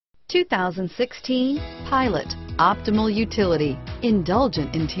2016 Pilot. Optimal utility,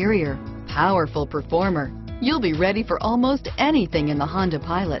 indulgent interior, powerful performer. You'll be ready for almost anything in the Honda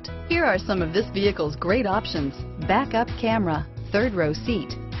Pilot. Here are some of this vehicle's great options: backup camera, third row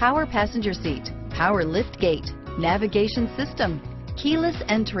seat, power passenger seat, power lift gate, navigation system, keyless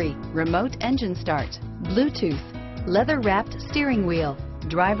entry, remote engine start, Bluetooth, leather-wrapped steering wheel,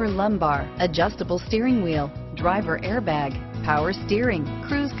 driver lumbar, adjustable steering wheel, driver airbag, power steering,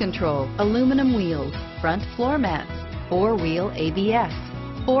 cruise control, aluminum wheels, front floor mats, four-wheel ABS,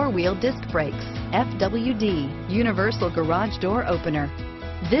 four-wheel disc brakes, FWD, universal garage door opener.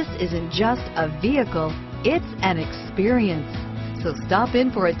 This isn't just a vehicle, it's an experience. So stop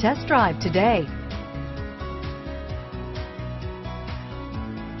in for a test drive today.